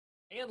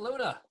And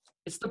Luna,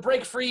 it's the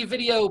Break Free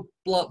video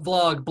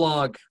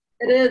blog.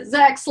 It is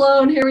Zach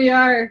Sloan. Here we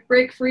are,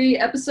 Break Free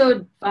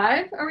episode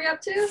 5. Are we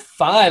up to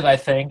 5? I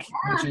think,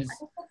 yeah, which is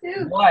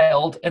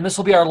wild. And this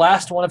will be our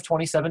last one of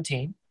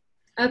 2017.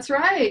 That's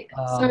right.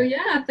 So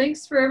yeah,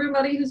 thanks for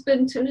everybody who's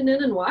been tuning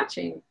in and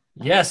watching.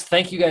 Yes,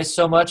 thank you guys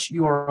so much.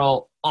 You are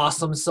all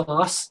awesome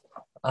sauce.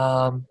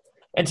 And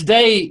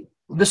today,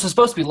 this was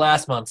supposed to be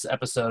last month's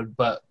episode,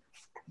 but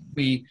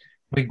we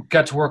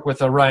got to work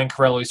with Ryan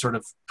Carello. We sort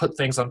of put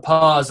things on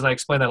pause, and I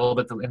explained that a little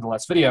bit in the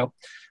last video.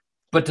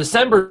 But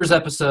December's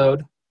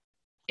episode,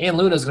 Ann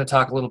Luna is going to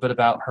talk a little bit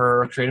about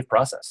her creative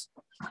process.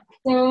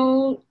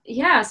 So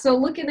yeah, so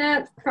looking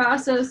at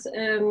process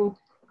and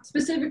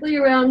specifically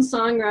around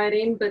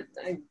songwriting, but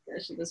I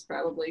guess this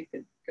probably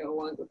could go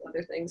along with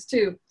other things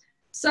too.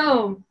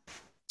 So,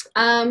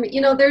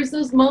 there's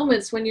those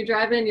moments when you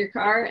drive in your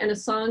car and a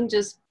song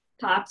just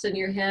pops in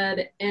your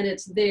head and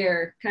it's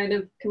there kind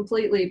of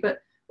completely,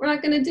 but we're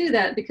not going to do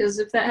that because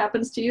if that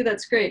happens to you,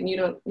 that's great. And you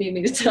don't need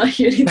me to tell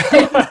you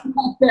anything about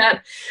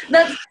that.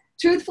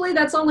 Truthfully,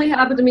 that's only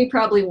happened to me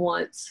probably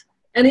once.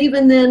 And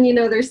even then,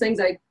 there's things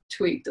I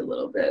tweaked a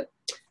little bit.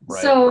 Right.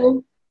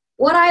 So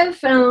what I have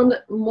found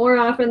more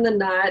often than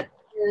not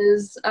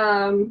is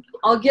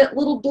I'll get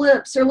little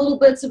blips or little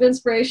bits of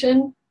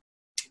inspiration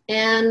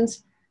and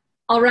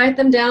I'll write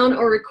them down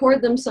or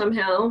record them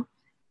somehow.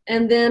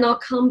 And then I'll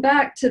come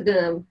back to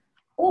them.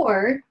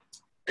 Or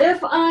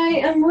if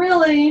I am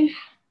really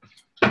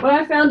what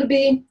I found to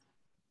be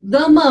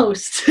the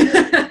most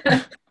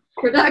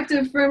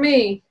productive for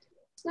me,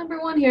 it's number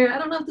 1 here. I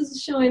don't know if this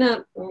is showing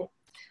up,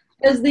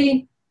 is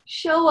the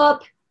show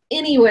up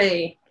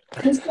anyway.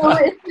 And so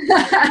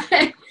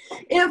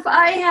if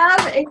I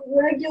have a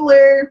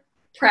regular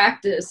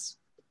practice,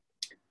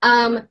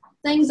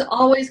 things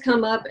always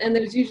come up and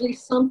there's usually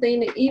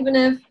something, even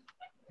if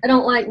I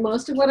don't like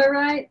most of what I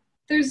write,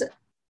 there's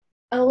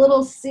a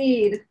little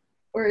seed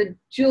or a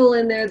jewel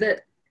in there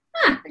that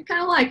I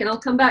kind of like and I'll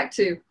come back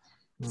to.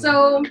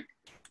 So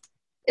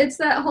it's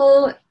that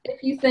whole,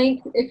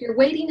 if you're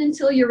waiting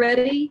until you're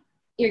ready,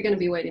 you're going to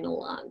be waiting a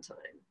long time.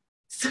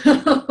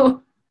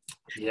 So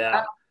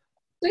yeah.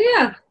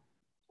 Yeah.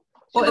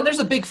 Well, and there's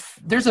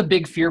a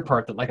big fear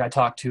part that I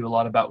talk to a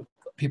lot about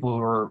people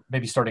who are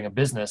maybe starting a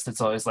business.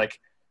 That's always like,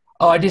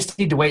 oh, I just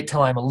need to wait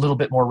till I'm a little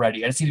bit more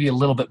ready. I just need to be a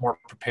little bit more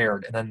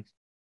prepared. And then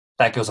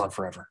that goes on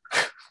forever.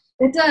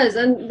 It does.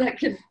 And that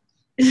could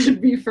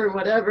be for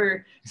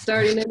whatever,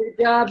 starting a new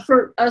job,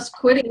 for us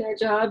quitting our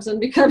jobs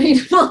and becoming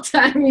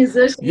full-time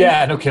musicians.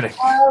 Yeah, no kidding.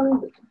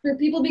 For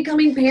people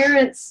becoming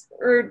parents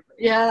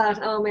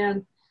oh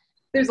man,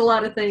 there's a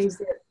lot of things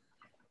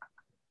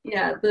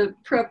that, the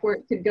prep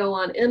work could go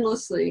on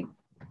endlessly.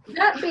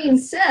 That being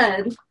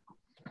said,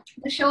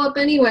 to show up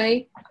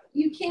anyway,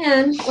 you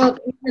can, I'm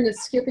kind of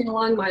skipping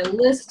along my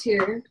list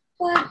here,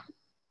 but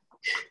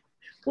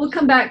we'll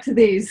come back to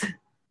these.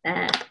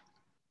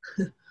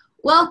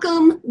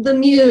 Welcome the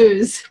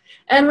muse.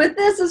 And with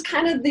this is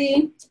kind of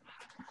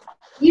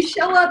you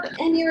show up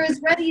and you're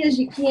as ready as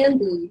you can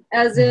be,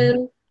 as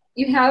in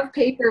you have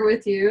paper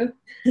with you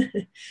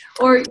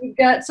or you've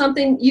got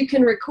something you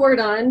can record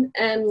on.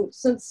 And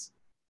since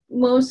a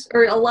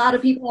lot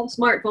of people have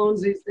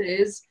smartphones these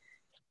days,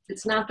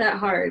 it's not that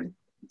hard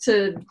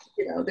to,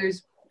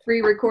 there's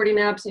free recording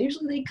apps. And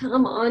usually they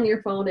come on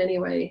your phone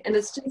anyway. And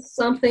it's just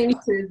something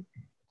to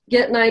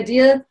get an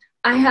idea.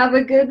 I have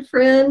a good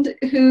friend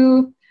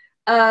who,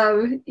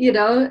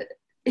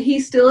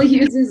 he still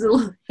uses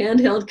a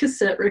handheld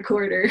cassette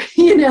recorder.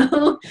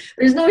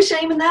 There's no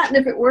shame in that. And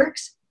if it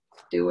works,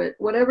 do it,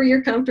 whatever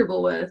you're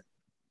comfortable with.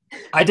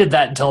 I did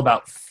that until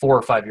about 4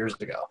 or 5 years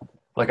ago.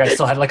 I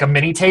still had a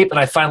mini tape and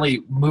I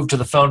finally moved to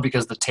the phone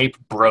because the tape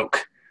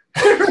broke.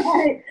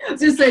 Right.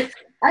 Just like,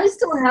 I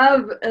still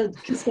have a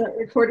cassette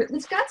recorder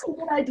that's got some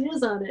good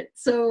ideas on it.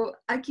 So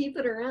I keep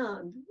it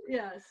around.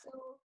 Yeah.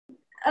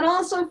 And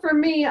also for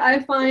me, I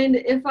find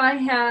if I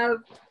have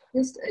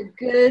just a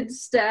good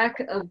stack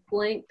of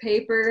blank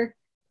paper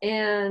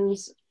and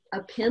a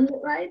pen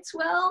that writes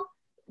well,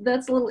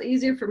 that's a little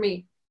easier for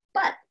me.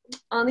 But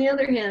on the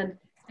other hand,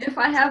 if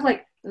I have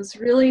this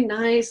really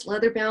nice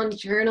leather-bound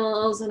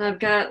journals and I've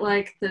got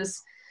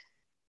this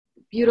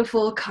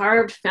beautiful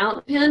carved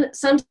fountain pen,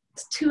 sometimes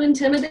it's too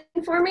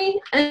intimidating for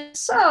me. And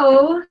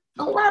so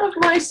a lot of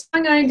my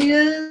song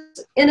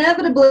ideas,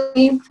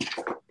 inevitably,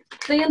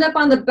 they end up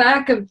on the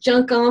back of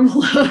junk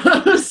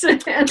envelopes.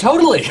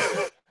 Totally.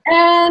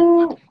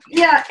 And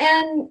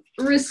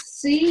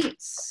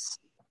receipts.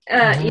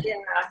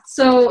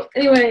 So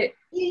anyway,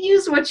 you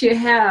use what you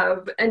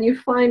have and you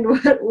find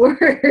what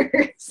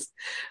works.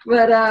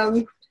 But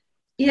like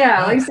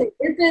I say,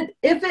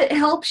 if it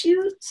helps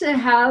you to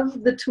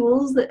have the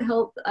tools that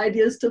help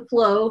ideas to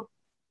flow,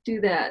 do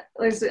that.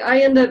 Like I say, I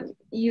end up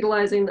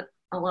utilizing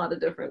a lot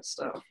of different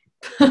stuff.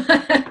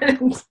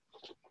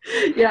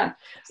 Yeah,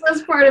 so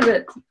that's part of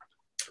it.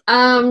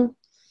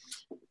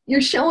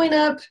 You're showing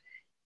up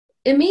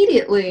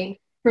immediately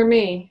for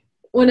me.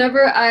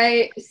 Whenever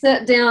I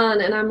sit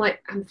down and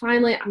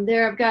I'm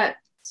there, I've got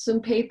some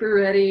paper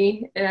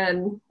ready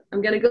and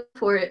I'm going to go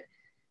for it.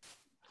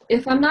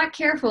 if I'm not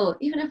careful,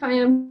 even if I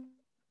am,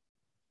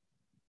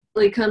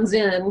 really comes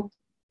in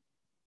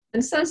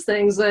and says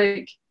things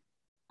like,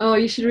 oh,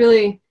 you should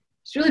really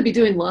be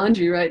doing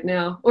laundry right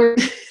now, or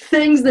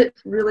things that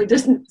really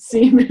didn't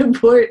seem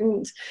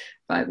important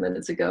 5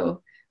 minutes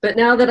ago. But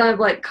now that I've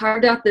like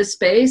carved out this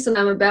space and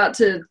I'm about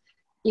to,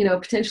 you know,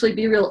 potentially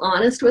be real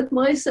honest with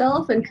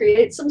myself and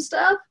create some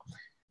stuff,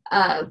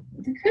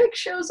 the critic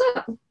shows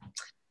up.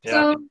 Yeah.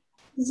 So,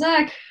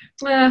 Zach,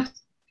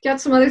 got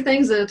some other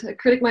things that a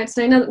critic might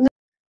say. No.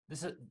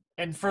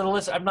 And for the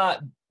list, I'm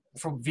not,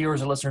 for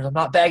viewers and listeners, I'm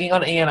not bagging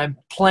on Anne. I'm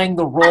playing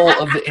the role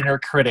of the inner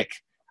critic.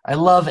 I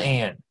love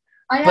Anne.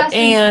 But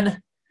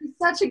Anne, he's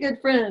such a good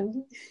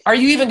friend. Are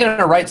you even going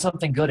to write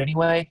something good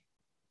anyway?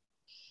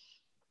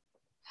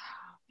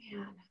 Oh,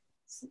 man.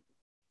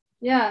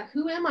 Yeah,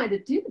 who am I to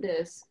do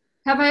this?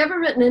 Have I ever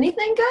written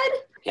anything good?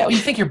 Yeah, well, you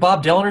think you're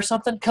Bob Dylan or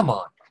something? Come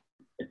on.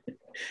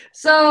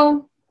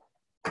 So,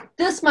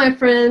 this, my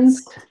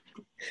friends,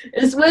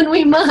 is when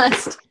we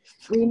must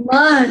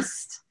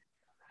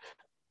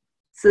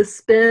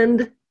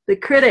suspend the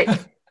critic.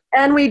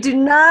 And we do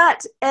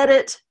not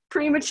edit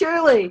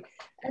prematurely.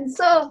 And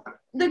so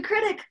the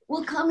critic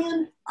will come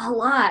in a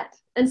lot.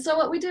 And so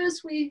what we do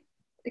is we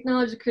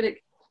acknowledge the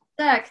critic.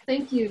 Zach,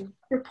 thank you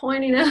for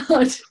pointing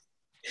out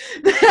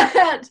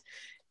that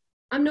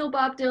I'm no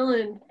Bob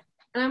Dylan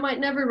and I might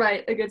never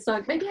write a good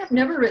song. Maybe I've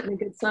never written a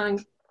good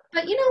song.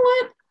 But you know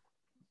what?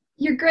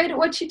 You're great at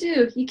what you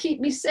do. You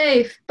keep me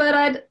safe. But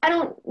I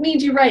don't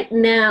need you right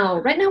now.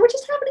 Right now we're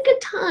just having a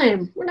good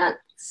time.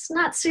 It's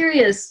not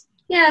serious.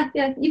 Yeah,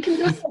 you can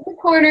go in the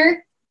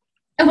corner.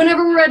 And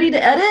whenever we're ready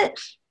to edit,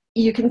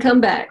 you can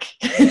come back.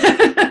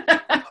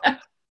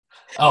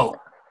 Oh,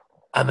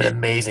 I'm an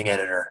amazing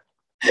editor.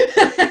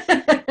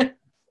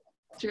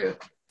 True.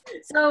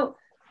 So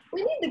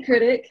we need the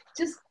critic,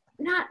 just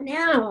not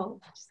now.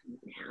 Just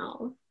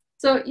now.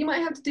 So you might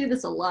have to do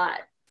this a lot.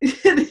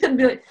 And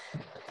be like,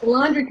 the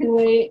laundry can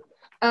wait.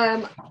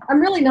 I'm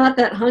really not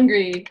that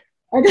hungry.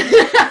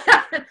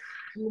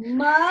 You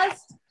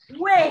must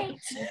wait.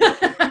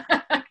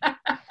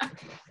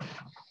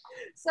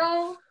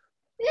 So,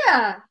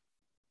 yeah.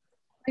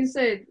 Like I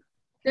said,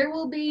 there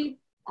will be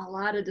a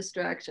lot of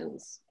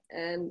distractions,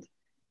 and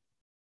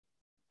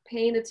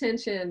paying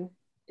attention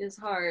is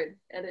hard,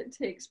 and it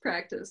takes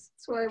practice.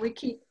 That's why we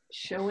keep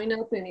showing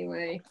up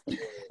anyway.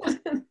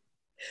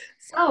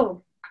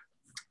 So,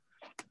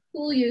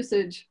 tool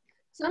usage.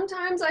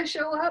 Sometimes I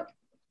show up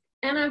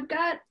and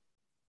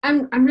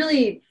I'm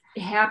really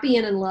happy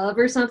and in love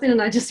or something,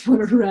 and I just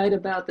want to write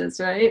about this,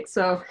 right?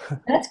 So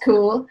that's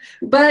cool.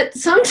 But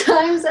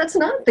sometimes that's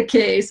not the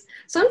case.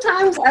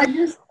 Sometimes I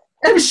just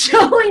am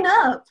showing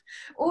up.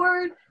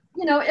 Or,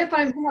 you know, if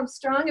I have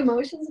strong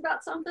emotions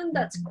about something,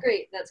 that's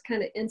great. That's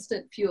kind of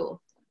instant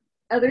fuel.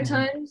 Other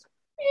times,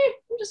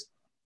 I'm just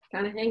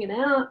kind of hanging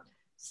out.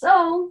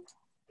 So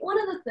one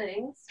of the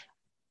things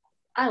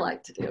I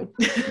like to do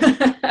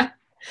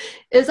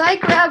is I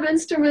grab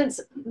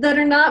instruments that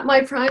are not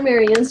my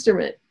primary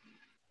instrument,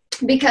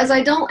 because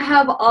I don't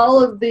have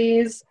all of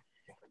these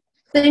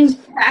things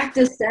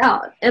practiced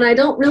out and I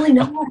don't really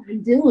know what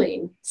I'm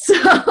doing.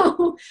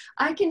 So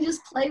I can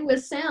just play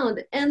with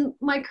sound, and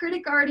my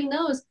critic already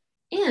knows,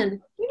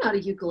 Ann, you're not a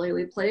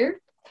ukulele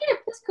player. Yeah,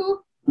 that's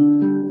cool.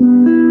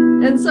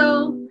 And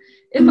so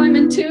if I'm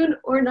in tune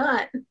or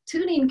not,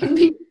 tuning can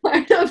be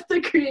part of the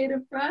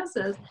creative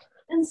process.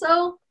 And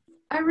so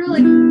I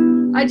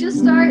just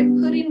start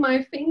putting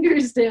my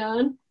fingers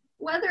down,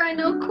 whether I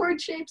know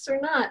chord shapes or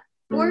not,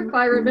 or if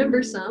I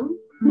remember some.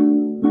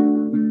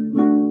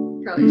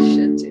 Probably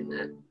should tune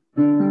that.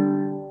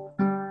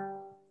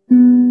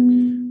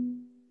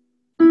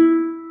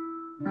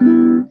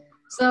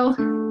 So,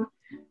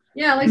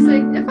 yeah, like I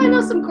say, if I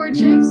know some chord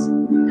shapes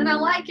and I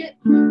like it,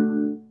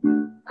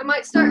 I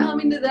might start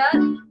humming to that.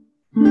 And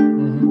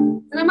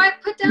I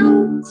might put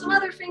down some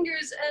other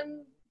fingers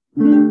and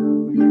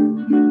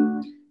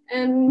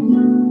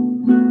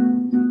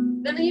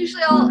then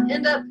usually I'll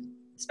end up,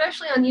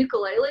 especially on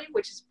ukulele,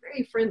 which is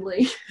very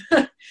friendly.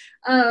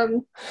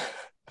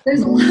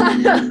 There's a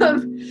lot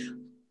of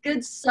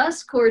good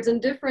sus chords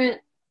and different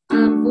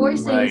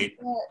voicings that,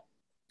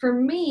 for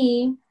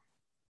me,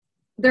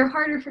 they're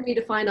harder for me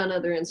to find on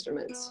other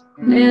instruments.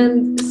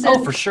 And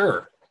since, for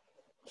sure.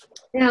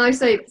 Yeah, like I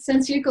say,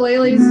 since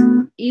ukulele's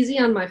easy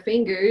on my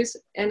fingers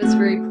and it's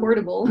very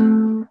portable,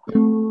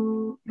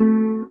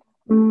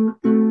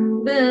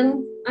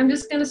 then I'm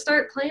just going to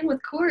start playing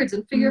with chords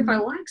and figure if I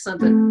like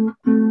something.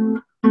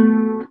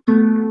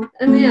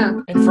 And yeah.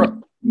 And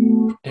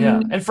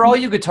for all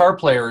you guitar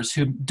players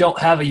who don't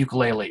have a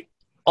ukulele,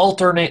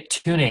 alternate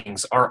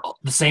tunings are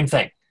the same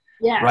thing.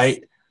 Yes.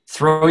 Right?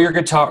 Throw your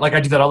guitar, like I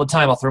do that all the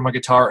time. I'll throw my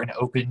guitar and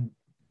open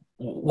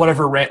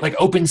whatever, like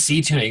open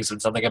C tunings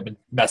and something I've been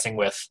messing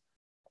with.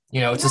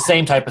 You know, it's the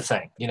same type of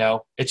thing. You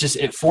know,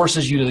 it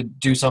forces you to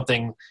do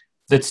something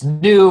that's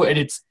new,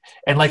 and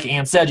like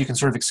Ann said, you can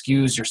sort of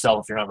excuse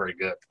yourself if you're not very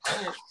good.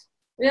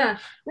 Yeah,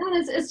 no,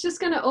 it's just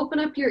going to open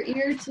up your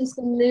ear to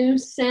some new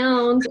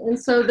sounds, and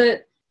so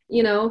that,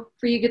 you know,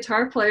 for you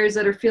guitar players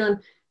that are feeling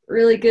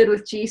really good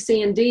with G,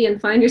 C, and D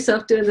and find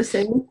yourself doing the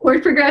same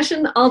chord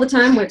progression all the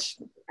time, which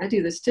I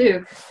do this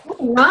too.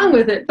 Nothing wrong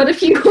with it. But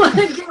if you want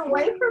to get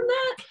away from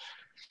that,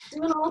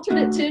 do an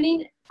alternate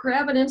tuning,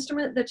 grab an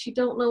instrument that you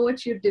don't know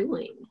what you're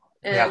doing.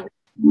 And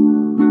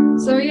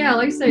so yeah,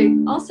 like I say,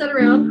 I'll sit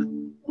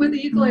around with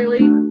the ukulele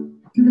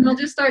and I'll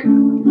just start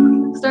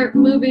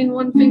moving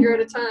one finger at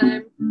a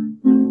time.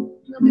 And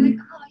I'll be like,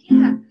 oh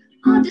yeah,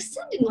 oh,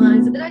 descending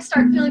lines. And then I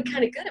start feeling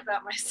kind of good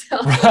about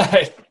myself.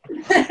 Right.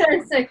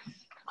 I say,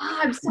 oh,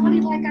 I'm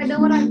sounding like I know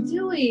what I'm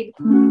doing.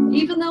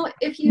 Even though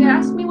if you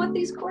asked me what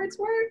these chords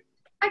were,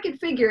 I could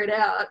figure it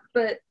out.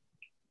 But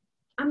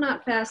I'm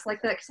not fast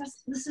like that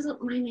because this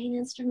isn't my main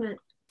instrument.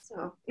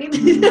 So,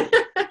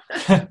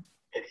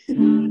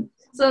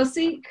 so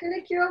see,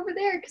 Critic, you're over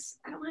there because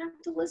I don't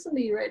have to listen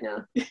to you right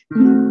now. So,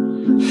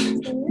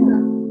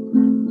 yeah.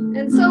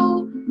 And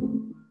so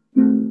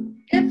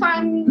if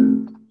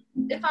I'm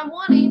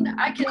wanting,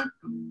 I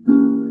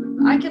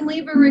can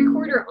leave a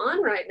recorder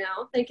on right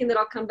now, thinking that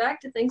I'll come back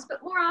to things.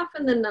 But more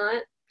often than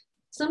not,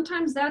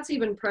 sometimes that's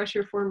even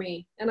pressure for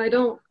me, and I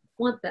don't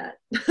want that.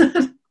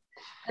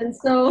 And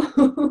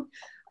so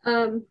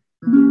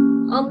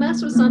I'll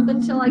mess with something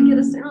until I get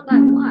a sound I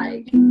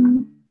like.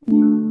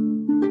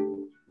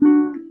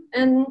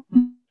 And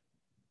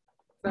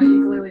about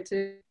ukulele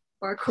too,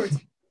 bar chords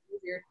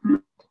easier.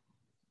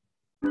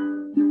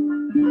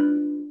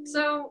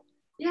 So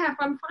yeah, if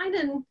I'm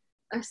finding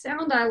a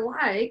sound I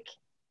like,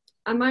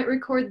 I might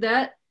record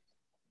that.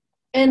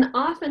 And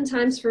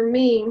oftentimes for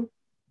me,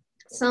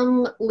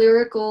 some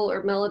lyrical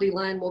or melody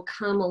line will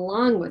come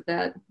along with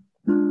that.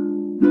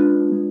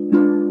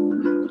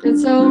 And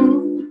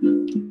so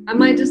I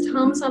might just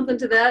hum something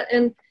to that.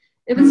 And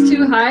if it's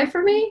too high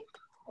for me,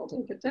 I'll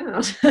take it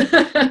down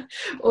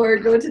or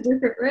go to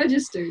different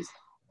registers.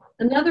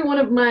 Another one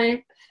of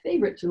my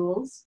favorite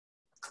tools.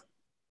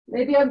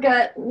 Maybe I've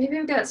got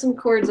some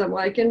chords I'm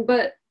liking,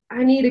 but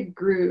I need a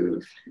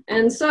groove.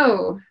 And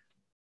so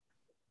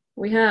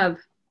we have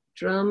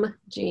Drum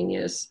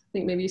Genius. I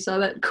think maybe you saw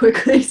that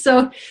quickly.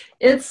 So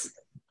it's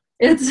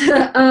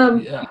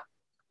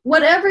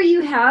whatever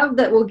you have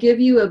that will give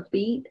you a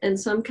beat and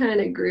some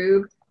kind of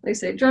groove. Like I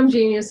say, Drum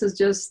Genius is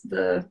just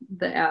the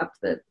app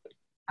that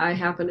I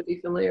happen to be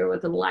familiar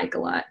with and like a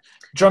lot.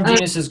 Drum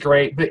Genius is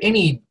great, but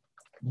any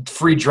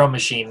free drum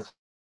machine,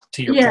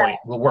 to your point,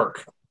 will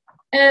work.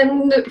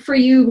 And for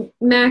you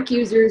Mac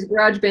users,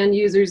 GarageBand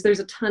users, there's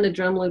a ton of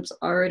drum loops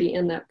already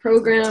in that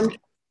program.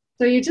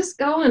 So you just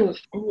go and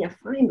you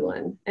find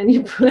one and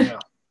you put,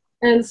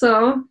 and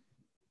so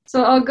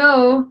I'll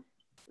go.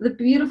 The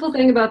beautiful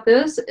thing about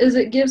this is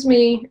it gives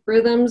me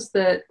rhythms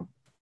that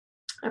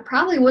I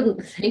probably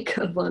wouldn't think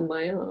of on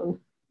my own.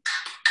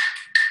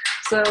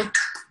 So.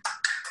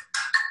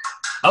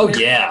 Oh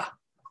yeah.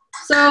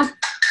 So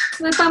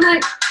if I'm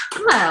like,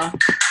 wow,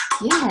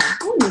 yeah, I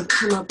wouldn't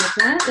come up with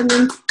that,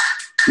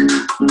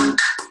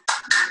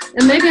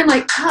 and maybe I'm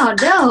like, oh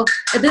no,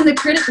 and then the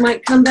critic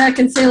might come back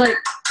and say like,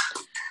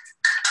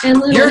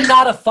 you're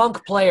not a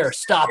funk player.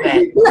 Stop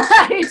it.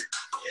 Right.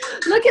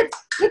 Look at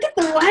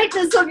the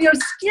whiteness of your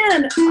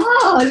skin.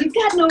 Oh, you've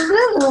got no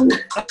rhythm.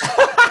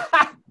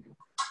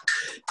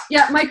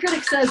 Yeah, my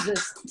critic says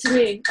this to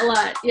me a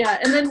lot. Yeah,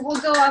 and then we'll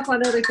go off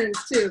on other things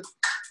too.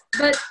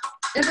 But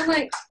if I'm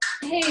like,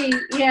 hey,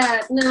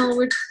 yeah, no,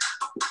 we're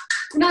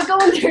not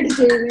going there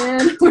today,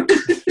 man.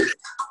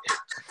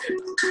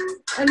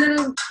 and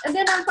then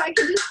if I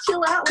could just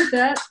chill out with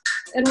that,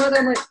 and whether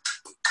I'm like,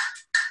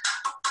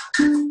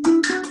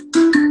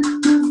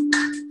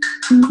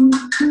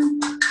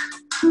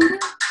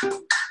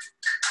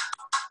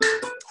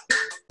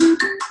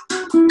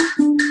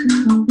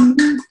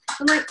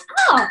 I'm like,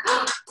 oh,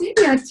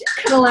 maybe I do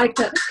kind of like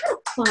that. It's kind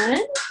of fun.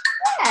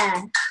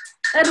 Yeah.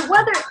 And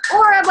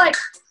or I'm like,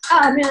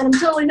 oh man, I'm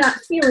totally not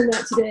feeling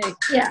that today.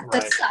 Yeah,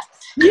 that sucks.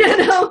 You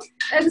know?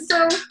 And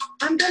so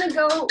I'm going to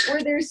go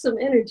where there's some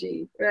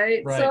energy,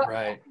 right? So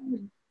I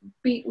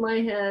beat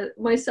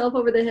myself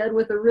over the head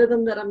with a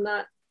rhythm that I'm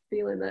not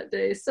feeling that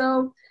day.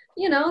 So,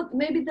 you know,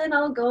 maybe then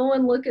I'll go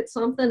and look at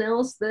something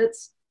else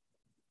that's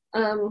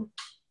slower.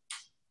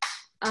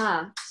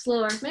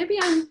 Maybe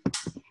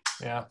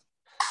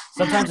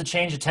sometimes a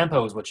change of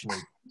tempo is what you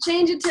need.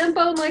 Change of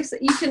tempo, like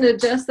you can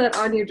adjust that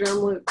on your drum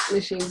loop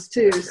machines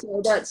too. So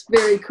that's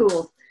very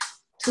cool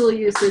tool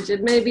usage.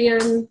 And maybe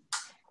I'm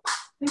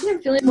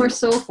feeling more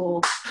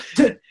soulful,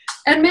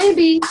 and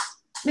maybe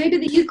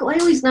the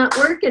ukulele's not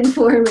working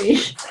for me.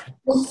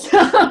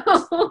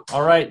 So.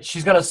 All right,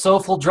 she's got a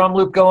soulful drum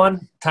loop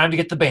going. Time to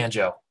get the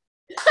banjo.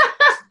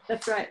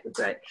 That's right.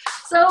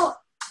 So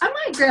I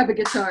might grab a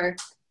guitar,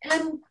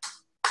 and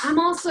I'm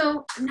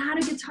not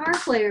a guitar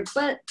player,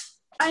 but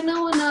I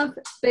know enough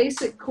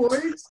basic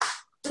chords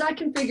that I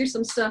can figure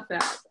some stuff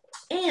out.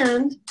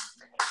 And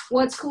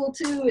what's cool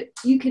too,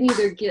 you can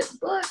either get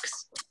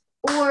books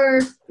or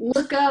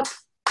look up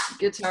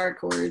guitar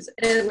chords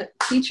and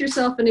teach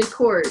yourself a new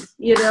chord,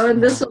 you know,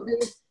 and this will be,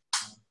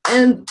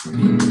 and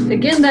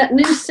again, that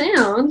new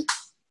sound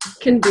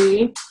can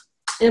be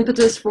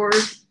impetus for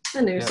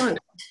a new song.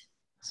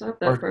 Stop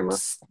that for a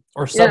moment.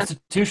 Or Yeah.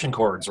 substitution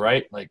chords,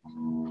 right? Like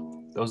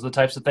those are the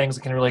types of things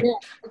that can really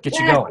get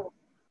you Yeah. going.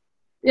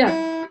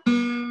 Yeah.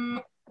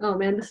 Oh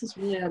man, this is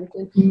really out of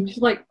tune. You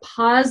should like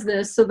pause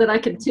this so that I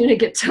can tune a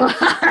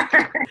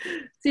guitar.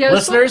 See,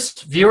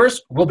 Listeners,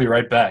 viewers, we'll be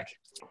right back.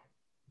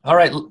 All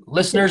right,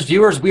 listeners,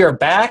 viewers, we are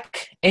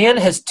back. Anne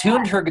has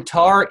tuned her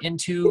guitar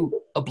into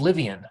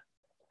oblivion.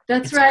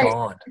 That's It's right.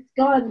 gone. It's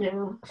gone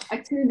now. I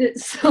tuned it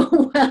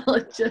so well,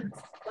 it just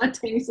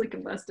spontaneously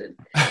combusted.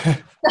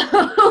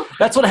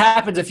 That's what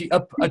happens if you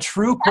a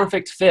true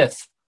perfect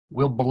fifth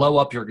will blow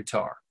up your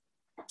guitar.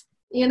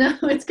 You know,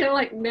 it's kind of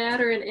like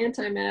matter and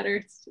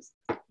antimatter. It's just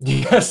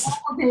Yes.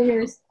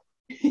 hangers.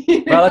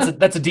 Well,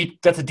 that's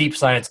a deep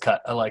science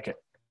cut. I like it.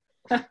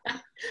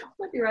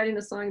 Might be writing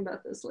a song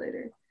about this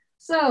later.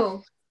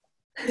 So,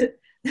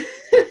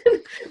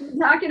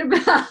 talking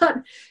about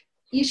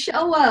you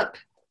show up,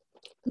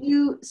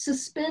 you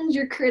suspend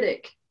your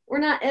critic. We're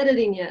not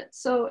editing yet,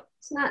 so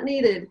it's not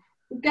needed.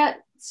 We've got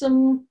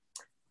some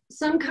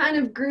kind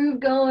of groove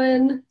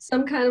going,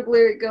 some kind of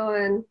lyric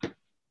going.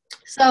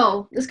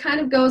 So this kind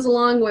of goes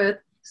along with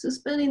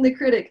suspending the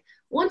critic.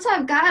 Once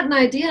I've got an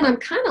idea and I'm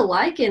kind of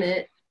liking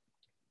it,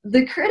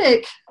 the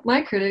critic,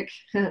 my critic,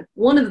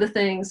 one of the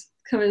things,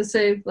 come and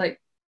say like,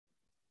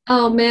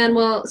 oh man,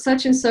 well,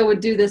 such and so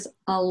would do this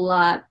a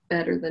lot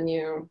better than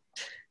you.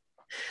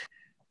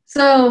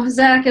 So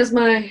Zach, as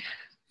my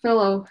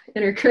fellow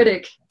inner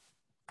critic,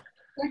 would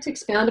you like to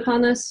expound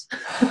upon this?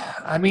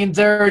 I mean,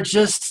 there are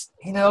just,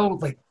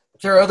 like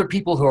there are other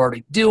people who are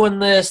already doing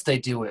this. They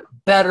do it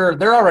better.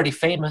 They're already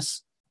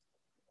famous,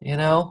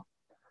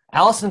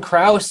 Alison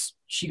Krauss,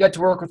 she got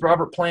to work with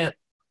Robert Plant.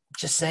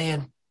 Just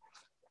saying.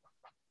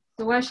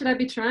 So why should I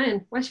be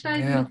trying? Why should I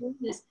be doing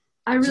this?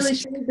 I really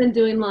should have been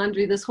doing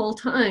laundry this whole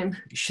time.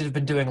 You should have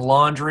been doing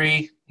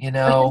laundry,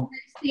 I've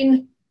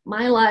seen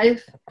my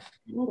life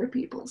and other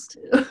people's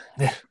too.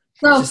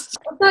 So let's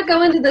not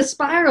go into the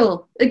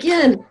spiral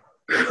again.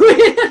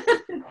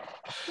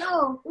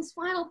 No, this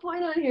final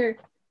point on here.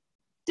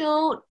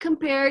 Don't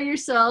compare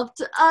yourself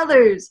to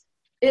others.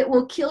 It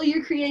will kill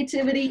your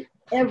creativity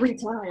every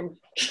time.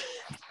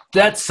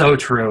 That's so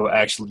true,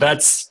 actually.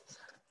 That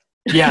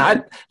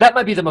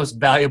might be the most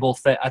valuable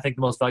thing. I think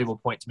the most valuable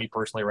point to me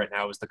personally right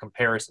now is the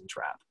comparison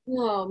trap.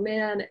 Oh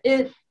man,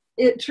 it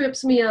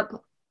trips me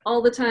up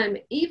all the time.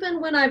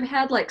 Even when I've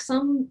had like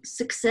some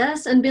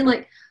success and been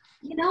like,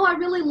 I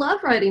really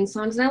love writing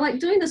songs and I like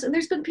doing this. And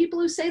there's been people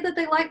who say that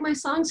they like my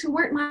songs who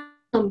weren't my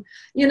own,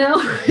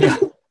 Yeah.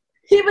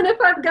 Even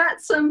if I've got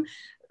some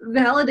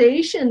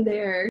validation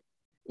there.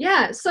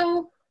 Yeah,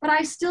 but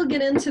I still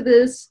get into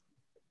this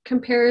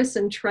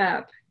comparison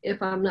trap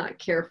if I'm not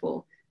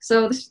careful.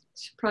 So this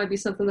should probably be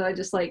something that I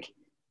just like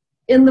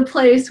in the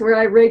place where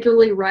I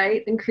regularly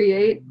write and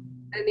create.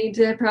 I need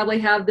to probably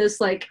have this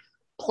like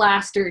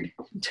plastered.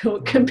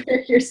 Don't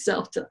compare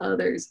yourself to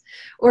others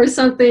or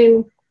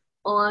something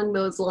on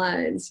those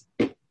lines.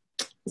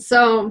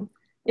 So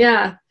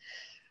yeah.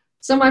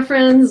 So my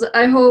friends,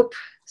 I hope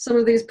some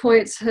of these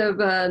points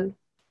have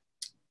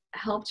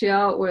helped you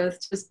out with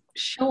just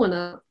showing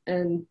up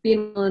and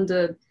being willing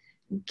to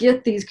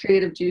get these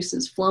creative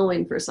juices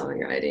flowing for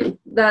songwriting.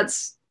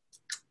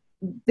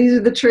 These are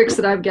the tricks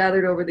that I've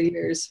gathered over the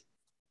years.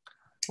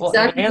 Well,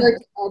 Zach, would you like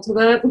to add to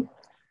that?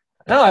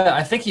 No,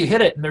 I think you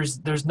hit it, and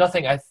there's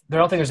nothing. I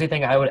don't think there's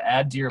anything I would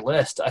add to your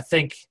list. I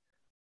think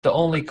the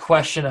only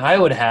question I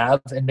would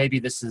have, and maybe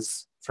this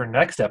is for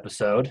next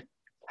episode,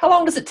 how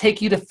long does it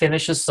take you to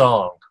finish a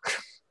song?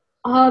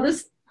 Oh,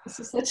 this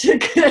is such a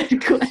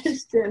good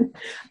question.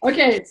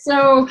 Okay,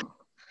 so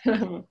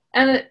with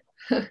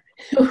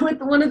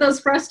one of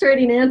those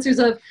frustrating answers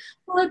of,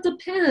 well, it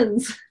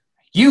depends.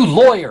 You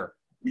lawyer.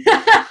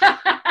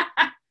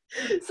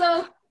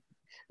 So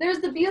there's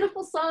the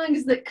beautiful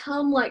songs that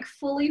come like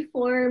fully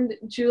formed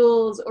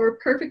jewels or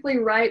perfectly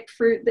ripe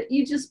fruit that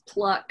you just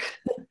pluck.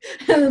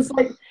 And it's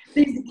like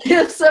these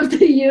gifts of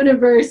the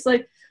universe,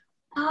 like,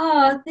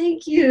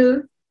 thank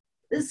you.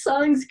 This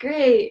song's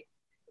great.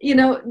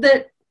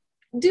 That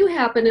do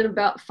happen in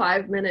about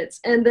 5 minutes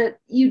and that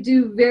you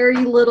do very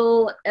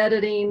little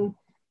editing,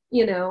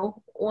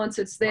 once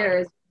it's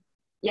there.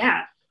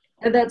 Yeah,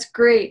 and that's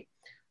great.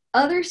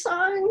 Other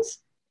songs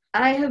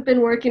I have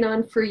been working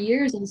on for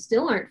years and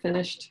still aren't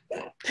finished.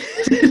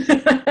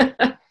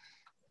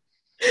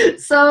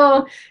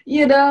 So,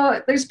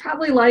 there's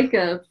probably like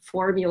a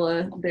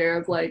formula there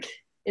of like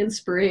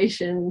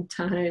inspiration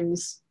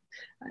times,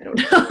 I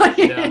don't know.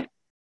 Yeah.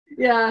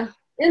 Yeah.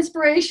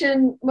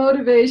 Inspiration,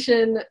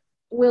 motivation,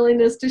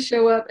 willingness to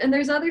show up. And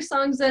there's other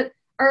songs that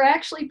are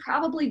actually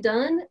probably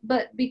done,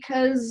 but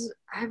because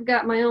I've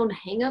got my own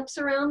hangups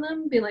around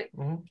them, being like,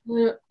 I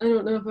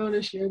don't know if I want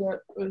to share that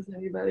with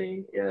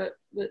anybody yet,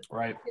 but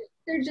right.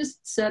 They're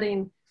just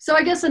setting. So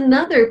I guess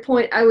another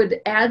point I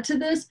would add to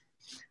this,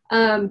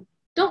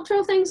 don't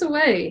throw things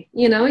away.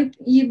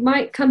 You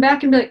might come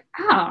back and be like,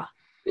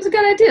 here's a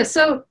good idea.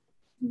 So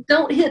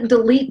don't hit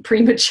delete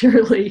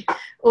prematurely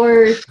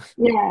or,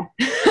 yeah.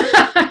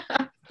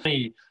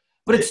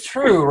 But it's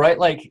true, right?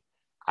 Like,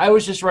 I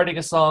was just writing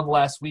a song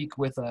last week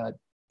with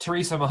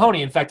Teresa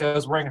Mahoney. In fact, I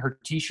was wearing her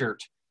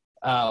T-shirt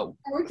for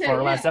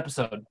our last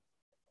episode.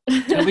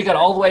 And we got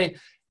all the way,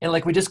 and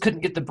like we just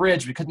couldn't get the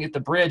bridge. We couldn't get the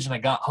bridge, and I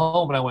got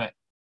home and I went,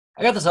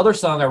 I got this other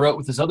song I wrote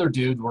with this other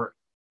dude where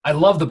I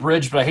love the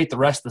bridge, but I hate the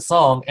rest of the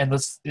song. And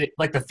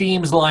like the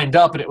themes lined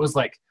up, and it was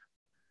like,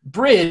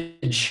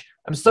 bridge.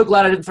 I'm so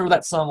glad I didn't throw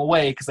that song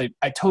away because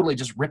I totally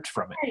just ripped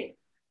from it. Right.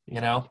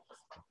 You know?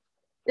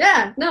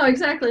 Yeah, no,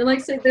 exactly. Like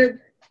I said,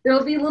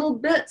 there'll be little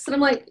bits that I'm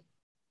like,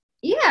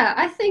 yeah,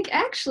 I think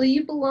actually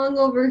you belong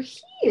over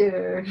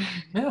here.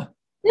 Yeah.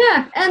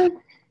 Yeah, and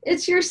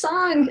it's your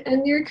song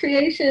and your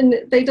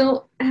creation. They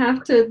don't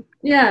have to,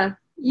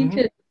 you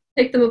can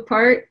take them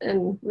apart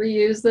and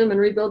reuse them and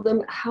rebuild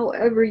them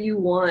however you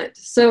want.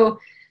 So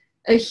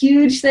a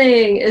huge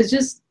thing is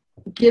just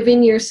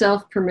giving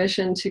yourself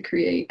permission to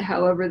create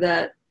however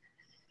that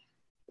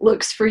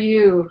looks for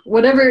you.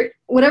 Whatever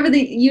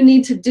you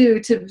need to do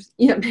to,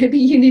 maybe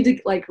you need to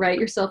like write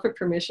yourself a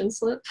permission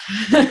slip.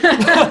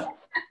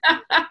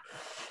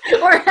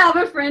 Or have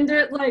a friend do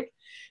it. Like,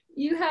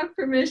 you have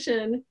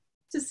permission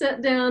to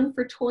sit down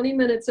for 20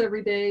 minutes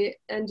every day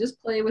and just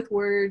play with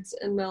words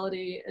and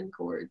melody and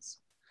chords.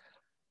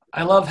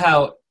 I love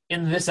how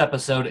in this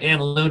episode,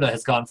 Ann Luna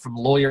has gone from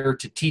lawyer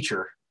to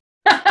teacher.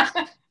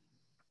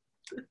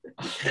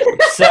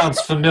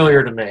 Sounds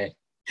familiar to me.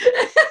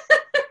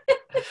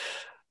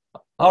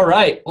 All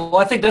right. Well,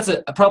 I think that's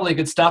probably a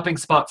good stopping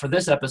spot for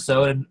this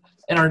episode. And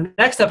in our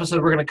next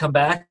episode, we're going to come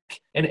back.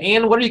 And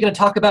Ann, what are you going to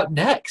talk about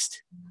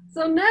next?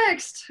 So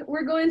next,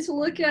 we're going to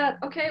look at,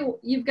 okay,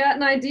 you've got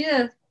an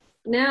idea.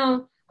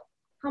 Now,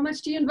 how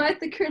much do you invite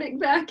the critic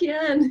back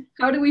in?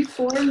 How do we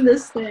form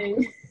this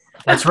thing?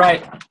 That's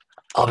right.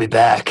 I'll be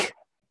back.